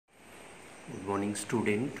Good morning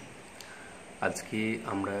student. আজকে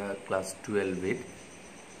আমরা class 12-এর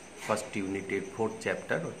first ইউনিটের 4th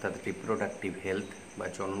চ্যাপ্টার অর্থাৎ রিপ্রোডাক্টিভ হেলথ বা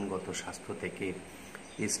জননগত স্বাস্থ্য থেকে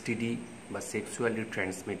এসটিডি বা সেক্সুয়ালি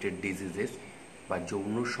ট্রান্সমিটেড ডিজিজেস বা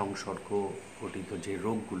যৌন সংসর্গ ঘটিত যে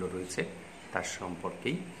রোগগুলো রয়েছে তার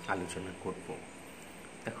সম্পর্কেই আলোচনা করব।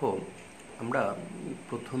 দেখো, আমরা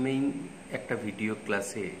প্রথমেই একটা ভিডিও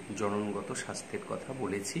ক্লাসে জননগত স্বাস্থ্যের কথা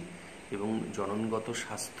বলেছি এবং জননগত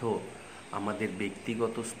স্বাস্থ্য আমাদের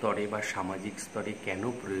ব্যক্তিগত স্তরে বা সামাজিক স্তরে কেন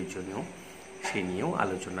প্রয়োজনীয় সে নিয়েও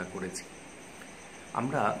আলোচনা করেছি।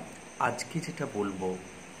 আমরা আজকে যেটা বলবো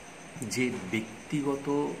যে ব্যক্তিগত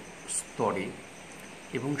স্তরে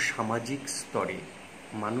এবং সামাজিক স্তরে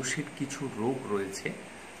মানুষের কিছু রোগ রয়েছে,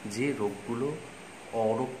 যে রোগগুলো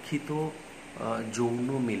অরক্ষিত যৌন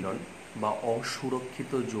মিলন বা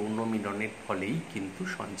অসুরক্ষিত যৌন মিলনের ফলেই কিন্তু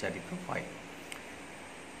সঞ্চারিত হয়।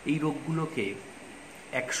 এই রোগগুলোকে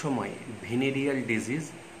একসময় ভেনেরিয়াল ডিজিজ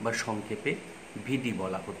বা সংক্ষেপে ভিডি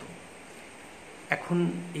বলা হতো। এখন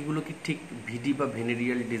এগুলোকে ঠিক ভিডি বা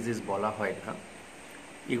ভেনেরিয়াল ডিজিজ বলা হয় না,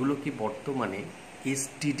 এগুলোকে বর্তমানে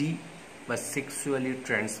এসটিডি বা সেক্সুয়ালি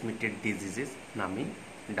ট্রান্সমিটেড ডিজিজেস নামে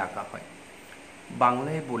ডাকা হয়।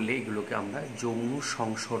 বাংলায় বললে এগুলোকে আমরা যৌন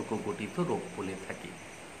সংসর্গ গঠিত রোগ বলে থাকি।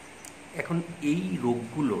 এখন এই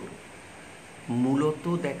রোগগুলোর মূলত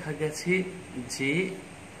দেখা গেছে যে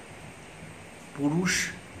পুরুষ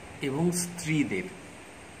এবং স্ত্রীদের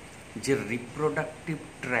যে রিপ্রোডাক্টিভ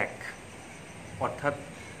ট্র্যাক অর্থাৎ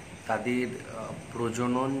তাদের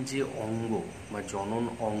প্রজনন যে অঙ্গ বা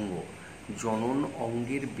জনন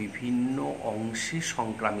অঙ্গের বিভিন্ন অংশে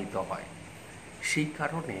সংক্রামিত হয়। সেই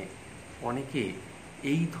কারণে অনেকে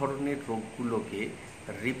এই ধরনের রোগগুলোকে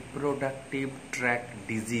রিপ্রোডাক্টিভ ট্র্যাক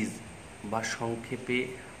ডিজিজ বা সংক্ষেপে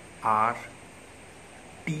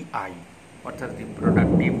RTI অর্থাৎ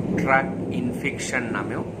রিপ্রোডাক্টিভ ট্র্যাক ইনফেকশন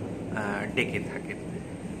নামেও ডেকে থাকেন।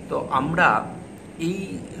 তো আমরা এই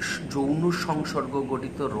যৌন সংসর্গ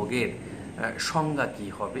গঠিত রোগের সংজ্ঞা কী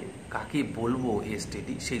হবে, কাকে বলবো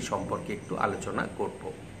এসটিডি, সেই সম্পর্কে একটু আলোচনা করব।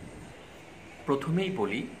 প্রথমেই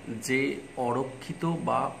বলি যে অরক্ষিত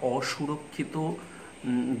বা অসুরক্ষিত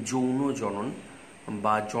যৌন জনন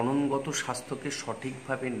বা জননগত স্বাস্থ্যকে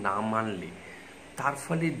সঠিকভাবে না মানলে তার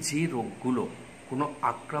ফলে যে রোগগুলো কোনো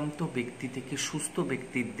আক্রান্ত ব্যক্তি থেকে সুস্থ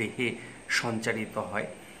ব্যক্তির দেহে সঞ্চারিত হয়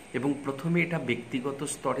এবং প্রথমে এটা ব্যক্তিগত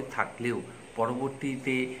স্তরে থাকলেও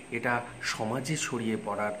পরবর্তীতে এটা সমাজে ছড়িয়ে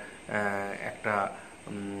পড়ার একটা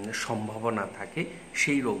সম্ভাবনা থাকে,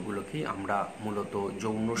 সেই রোগগুলোকেই আমরা মূলত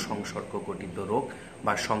যৌন সংসর্গ গঠিত রোগ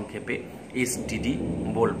বা সংক্ষেপে এসটিডি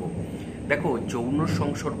বলবো। দেখো, যৌন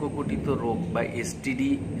সংসর্গ গঠিত রোগ বা এসটিডি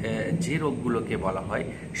যে রোগগুলোকে বলা হয়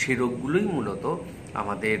সে রোগগুলোই মূলত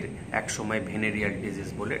আমাদের একসময় ভেনেরিয়াল ডিজিজ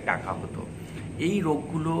বলে ডাকা হতো। এই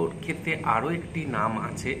রোগগুলোর ক্ষেত্রে আরও একটি নাম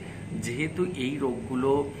আছে, যেহেতু এই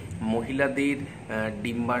রোগগুলো মহিলাদের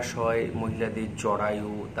ডিম্বাশয়, মহিলাদের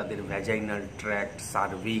জরায়ু, তাদের ভ্যাজাইনাল ট্র্যাক্ট,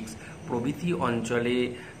 সার্ভিক্স প্রভৃতি অঞ্চলে,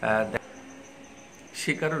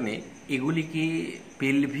 সে কারণে এগুলিকে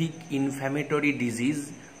পেলভিক ইনফ্ল্যামেটরি ডিজিজ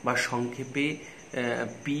বা সংক্ষেপে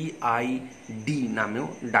PID নামেও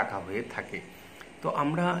ডাকা হয়ে থাকে। তো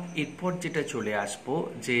আমরা এরপর যেটা চলে আসব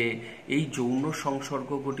যে এই যৌন সংসর্গ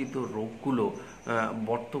গঠিত রোগগুলো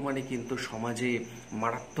বর্তমানে কিন্তু সমাজে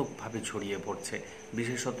মারাত্মকভাবে ছড়িয়ে পড়ছে,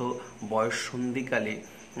 বিশেষত বয়ঃসন্ধিকালে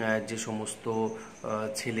যে সমস্ত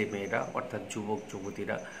ছেলে মেয়েরা অর্থাৎ যুবক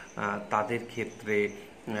যুবতীরা, তাদের ক্ষেত্রে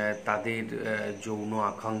তাদের যৌন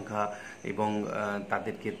আকাঙ্ক্ষা এবং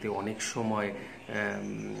তাদের ক্ষেত্রে অনেক সময়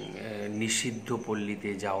নিষিদ্ধ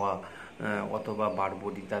পল্লীতে যাওয়া অথবা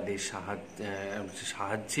বারবরিতাদের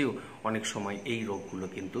সাহায্যেও অনেক সময় এই রোগগুলো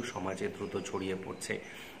কিন্তু সমাজে দ্রুত ছড়িয়ে পড়ছে।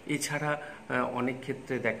 এছাড়া অনেক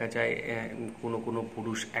ক্ষেত্রে দেখা যায় কোনো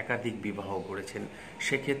পুরুষ একাধিক বিবাহ করেছেন,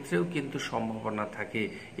 সেক্ষেত্রেও কিন্তু সম্ভাবনা থাকে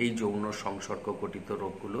এই যৌন সংসর্গ গঠিত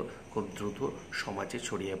রোগগুলো খুব দ্রুত সমাজে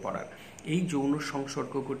ছড়িয়ে পড়ার। এই যৌন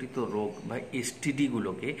সংসর্গ গঠিত রোগ বা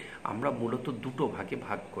এসটিডিগুলোকে আমরা মূলত দুটো ভাগে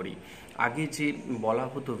ভাগ করি। আগে যে বলা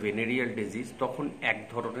হতো ভেনেরিয়াল ডিজিজ, তখন এক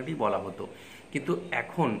ধরনেরই বলা হতো, কিন্তু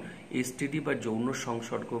এখন এসটিডি বা যৌন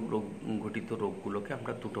সংসর্গ রোগ গঠিত রোগগুলোকে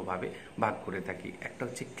আমরা দুটোভাবে ভাগ করে থাকি। একটা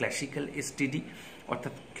হচ্ছে ক্লাসিক্যাল এসটিডি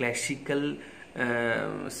অর্থাৎ ক্লাসিক্যাল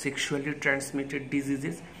সেক্সুয়ালি ট্রান্সমিটেড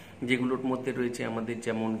ডিজিজেস, যেগুলোর মধ্যে রয়েছে আমাদের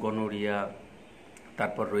যেমন গনোরিয়া,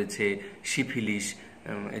 তারপর রয়েছে সিফিলিস,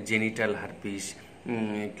 জেনিটাল হারপিস,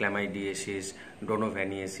 ক্ল্যামাইডিয়াসিস,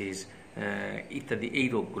 ডোনোভ্যানিয়াসিস ইত্যাদি এই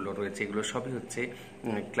রোগগুলো রয়েছে। এগুলো সবই হচ্ছে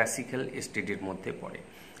ক্লাসিক্যাল এসটিডির মধ্যে পড়ে।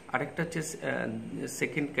 আরেকটা হচ্ছে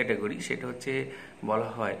সেকেন্ড ক্যাটাগরি, সেটা হচ্ছে বলা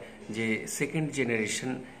হয় যে সেকেন্ড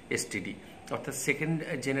জেনারেশন এসটিডি। অর্থাৎ সেকেন্ড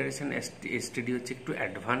জেনারেশন এসটিডি হচ্ছে একটু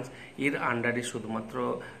অ্যাডভান্স, এর আন্ডারে শুধুমাত্র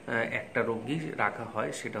একটা রোগই রাখা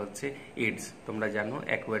হয়, সেটা হচ্ছে এইডস। তোমরা জানো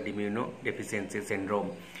অ্যাকোয়ার্ড ইমিউনো ডেফিসিয়েন্সি সিনড্রোম,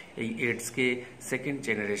 এই এইডসকে সেকেন্ড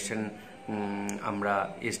জেনারেশন আমরা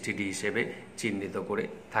এসটিডি হিসেবে চিহ্নিত করে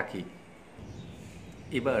থাকি।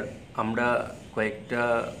 এবার আমরা কয়েকটা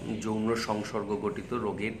যৌন সংসর্গ গঠিত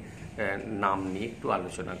রোগের নাম নিয়ে একটু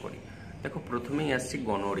আলোচনা করি। দেখো, প্রথমেই আসছি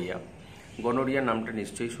গনোরিয়া। গনোরিয়া নামটা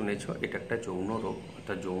নিশ্চয়ই শুনেছ। এটা একটা যৌন রোগ,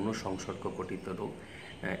 অর্থাৎ যৌন সংসর্গ গঠিত রোগ।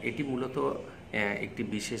 এটি মূলত একটি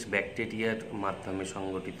বিশেষ ব্যাকটেরিয়ার মাধ্যমে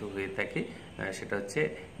সংগঠিত হয়ে থাকে, সেটা হচ্ছে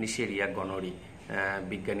নিশেরিয়া গনোরি।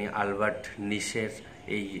 বিজ্ঞানী আলবার্ট নিশের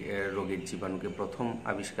এই রোগের জীবাণুকে প্রথম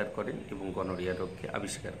আবিষ্কার করেন এবং গনোরিয়া রোগকে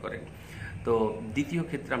আবিষ্কার করেন। তো দ্বিতীয়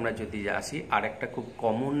ক্ষেত্রে আমরা যদি আসি, আর একটা খুব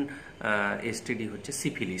কমন এসটিডি হচ্ছে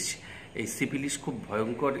সিফিলিস। এই সিফিলিস খুব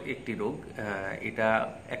ভয়ঙ্কর একটি রোগ, এটা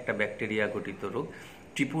একটা ব্যাকটেরিয়া গঠিত রোগ।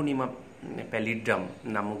 ট্রিপোনিমা প্যালিড্রাম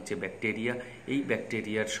নামক যে ব্যাকটেরিয়া, এই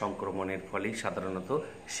ব্যাকটেরিয়ার সংক্রমণের ফলেই সাধারণত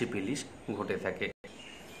সিফিলিস ঘটে থাকে।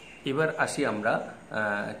 এবার আসি আমরা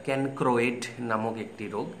ক্যানক্রোয়েড নামক একটি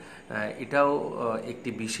রোগ। এটাও একটি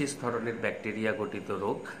বিশেষ ধরনের ব্যাকটেরিয়া গঠিত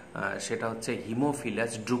রোগ, সেটা হচ্ছে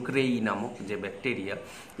হিমোফিলাস ড্রুক্রেই নামক যে ব্যাকটেরিয়া,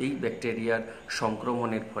 এই ব্যাকটেরিয়ার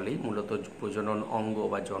সংক্রমণের ফলেই, মূলত প্রজনন অঙ্গ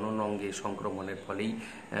বা জনন অঙ্গে সংক্রমণের ফলেই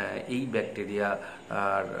এই ব্যাকটেরিয়া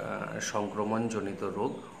আর সংক্রমণজনিত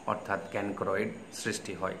রোগ অর্থাৎ ক্যানক্রয়েড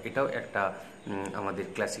সৃষ্টি হয়। এটাও একটা আমাদের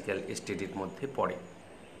ক্লাসিক্যাল এসটিডির মধ্যে পড়ে।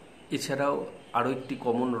 এছাড়াও আরও একটি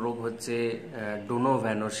কমন রোগ হচ্ছে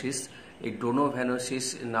ডোনোভ্যানোসিস। এই ডোনোভ্যানোসিস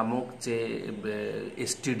নামক যে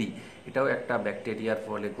এসটিডি, এটাও একটা ব্যাকটেরিয়ার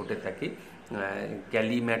ফলে ঘটে থাকে।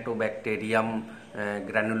 গ্যালিম্যাটোব্যাকটেরিয়াম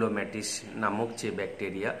গ্র্যানুলোম্যাটিস নামক যে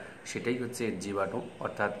ব্যাকটেরিয়া, সেটাই হচ্ছে এর জীবাণু,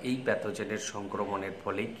 অর্থাৎ এই প্যাথোজেনের সংক্রমণের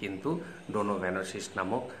ফলেই কিন্তু ডোনোভ্যানোসিস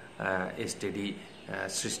নামক এসটিডি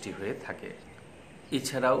সৃষ্টি হয়ে থাকে।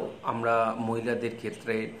 এছাড়াও আমরা মহিলাদের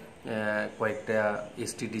ক্ষেত্রে কয়েকটা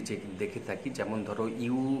এসটিডি দেখে থাকি, যেমন ধরো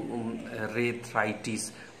ইউরেথ্রাইটিস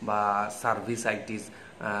বা সার্ভিসাইটিস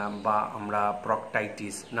বা আমরা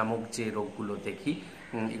প্রক্টাইটিস নামক যে রোগগুলো দেখি,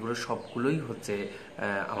 এগুলো সবগুলোই হচ্ছে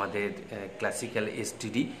আমাদের ক্লাসিক্যাল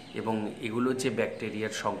এসটিডি, এবং এগুলো যে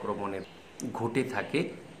ব্যাকটেরিয়ার সংক্রমণে ঘটে থাকে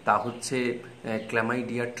তা হচ্ছে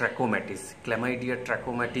ক্ল্যামাইডিয়া ট্র্যাকোম্যাটিস। ক্ল্যামাইডিয়া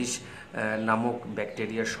ট্র্যাকোম্যাটিস নামক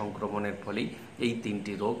ব্যাকটেরিয়ার সংক্রমণের ফলেই এই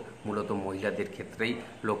তিনটি রোগ মূলত মহিলাদের ক্ষেত্রেই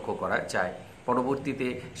লক্ষ্য করা যায়। পরবর্তীতে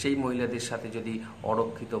সেই মহিলাদের সাথে যদি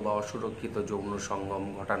অরক্ষিত বা অসুরক্ষিত যৌন সঙ্গম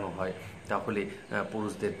ঘটানো হয়, তাহলে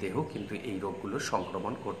পুরুষদের দেহ কিন্তু এই রোগগুলো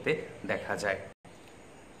সংক্রমণ করতে দেখা যায়।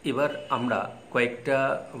 এবার আমরা কয়েকটা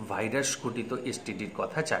ভাইরাস ঘটিত এসটিডির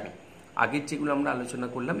কথা জানি। আগের যেগুলো আমরা আলোচনা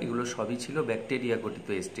করলাম, এগুলো সবই ছিল ব্যাকটেরিয়া গঠিত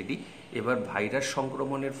এসটিডি। এবার ভাইরাস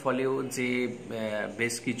সংক্রমণের ফলেও যে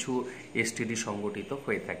বেশ কিছু এসটিডি সংগঠিত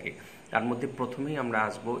হয়ে থাকে, তার মধ্যে প্রথমেই আমরা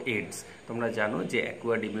আসব এইডস। তোমরা জানো যে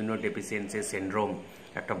অ্যাকোয়ার্ড ইমিউনো ডেফিসিয়েন্সি সিনড্রোম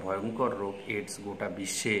একটা ভয়ঙ্কর রোগ। এইডস গোটা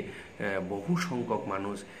বিশ্বে বহু সংখ্যক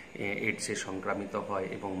মানুষ এইডসে সংক্রামিত হয়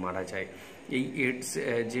এবং মারা যায়। এই এইডস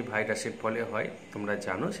যে ভাইরাসের ফলে হয়, তোমরা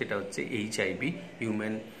জানো সেটা হচ্ছে XIV,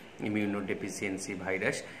 human immuno deficiency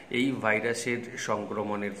virus. এই ভাইরাসের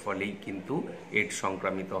সংক্রমণের ফলেই কিন্তু এইডস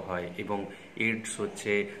সংক্রামিত হয়, এবং এইডস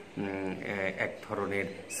হচ্ছে এক ধরনের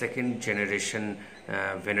সেকেন্ড জেনারেশন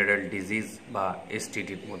ভেনারেল ডিজিজ বা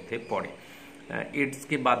এসটিডির মধ্যে পড়ে।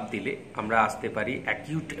 এইডসকে বাদ দিলে আমরা আসতে পারি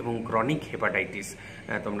অ্যাকিউট এবং ক্রনিক হেপাটাইটিস।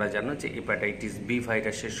 তোমরা জানো যে হেপাটাইটিস বি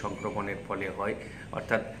ভাইরাসের সংক্রমণের ফলে হয়,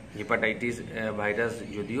 অর্থাৎ হেপাটাইটিস ভাইরাস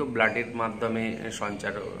যদিও ব্লাডের মাধ্যমে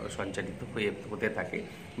সঞ্চারিত হতে থাকে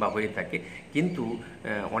বা হয়ে থাকে, কিন্তু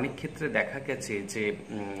অনেক ক্ষেত্রে দেখা গেছে যে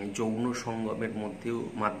যৌন সঙ্গমের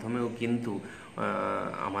মাধ্যমেও কিন্তু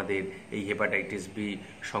আমাদের এই হেপাটাইটিস বি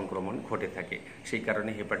সংক্রমণ ঘটে থাকে। সেই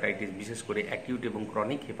কারণে হেপাটাইটিস, বিশেষ করে অ্যাকিউট এবং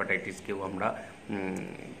ক্রনিক হেপাটাইটিসকেও আমরা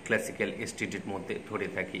ক্লাসিক্যাল এসটিডির মধ্যে ধরে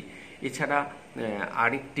থাকি। এছাড়া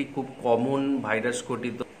আরেকটি খুব কমন ভাইরাস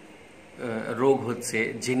ঘটিত রোগ হচ্ছে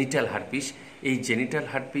জেনিটাল হার্পিস। এই জেনিটাল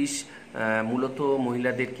হার্পিস মূলত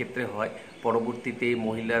মহিলাদের ক্ষেত্রে হয়। পরবর্তীতে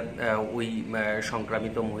ওই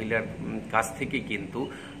সংক্রামিত মহিলার কাছ থেকে কিন্তু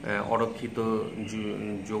অরক্ষিত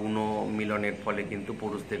যৌন মিলনের ফলে কিন্তু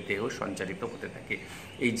পুরুষদের দেহ সঞ্চারিত হতে থাকে।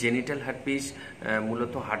 এই জেনিটাল হার্পিস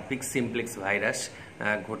মূলত হার্পিক সিমপ্লেক্স ভাইরাস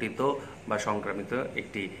ঘটিত বা সংক্রামিত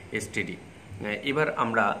একটি এসটিডি।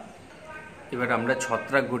 এবার আমরা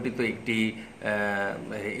ছত্রাক ঘটিত একটি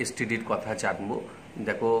এসটিডির কথা জানব।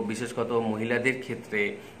 দেখো, বিশেষত মহিলাদের ক্ষেত্রে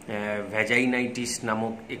ভ্যাজাইনাইটিস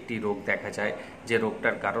নামক একটি রোগ দেখা যায়, যে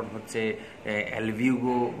রোগটার কারণ হচ্ছে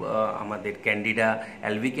অ্যালভিউগো, আমাদের ক্যান্ডিডা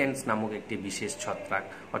অ্যালবিগ্যান্স নামক একটি বিশেষ ছত্রাক।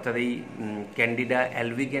 অর্থাৎ এই ক্যান্ডিডা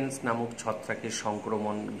অ্যালবিগ্যান্স নামক ছত্রাকের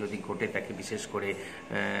সংক্রমণ যদি ঘটে থাকে বিশেষ করে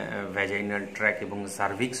ভ্যাজাইনাল ট্র্যাক এবং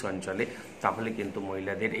সার্ভিক্স অঞ্চলে, তাহলে কিন্তু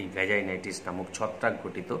মহিলাদের এই ভ্যাজাইনাইটিস নামক ছত্রাক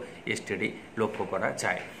ঘটিত এসটিডি লক্ষ্য করা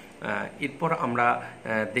যায়। এরপর আমরা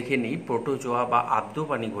দেখে নিই প্রোটোজোয়া বা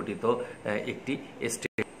আদ্যপানি ঘটিত একটি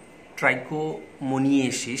এসটিডি,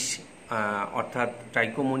 ট্রাইকোমোনিয়েসিস। অর্থাৎ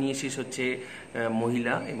ট্রাইকোমোনিয়েসিস হচ্ছে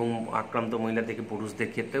মহিলা এবং আক্রান্ত মহিলা থেকে পুরুষদের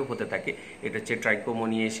ক্ষেত্রেও হতে থাকে। এটা হচ্ছে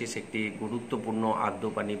ট্রাইকোমোনিয়েসিস, একটি গুরুত্বপূর্ণ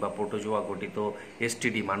আদ্যপানি বা প্রোটোজোয়া ঘটিত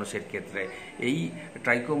এসটিডি মানুষের ক্ষেত্রে। এই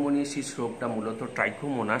ট্রাইকোমোনিয়েসিস রোগটা মূলত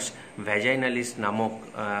ট্রাইকোমোনাস ভ্যাজাইনালিস নামক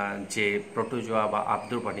যে প্রোটোজোয়া বা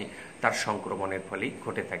আদ্যপানি তার সংক্রমণের ফলেই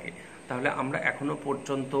ঘটে থাকে। তাহলে আমরা এখনো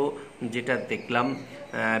পর্যন্ত যেটা দেখলাম,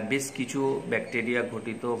 বেশ কিছু ব্যাকটেরিয়া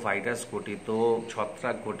ঘটিত, ভাইরাস ঘটিত,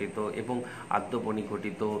 ছত্রাক ঘটিত এবং আদ্যপানি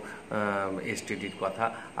ঘটিত এসটিডির কথা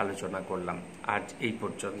আলোচনা করলাম। আজ এই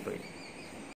পর্যন্তই।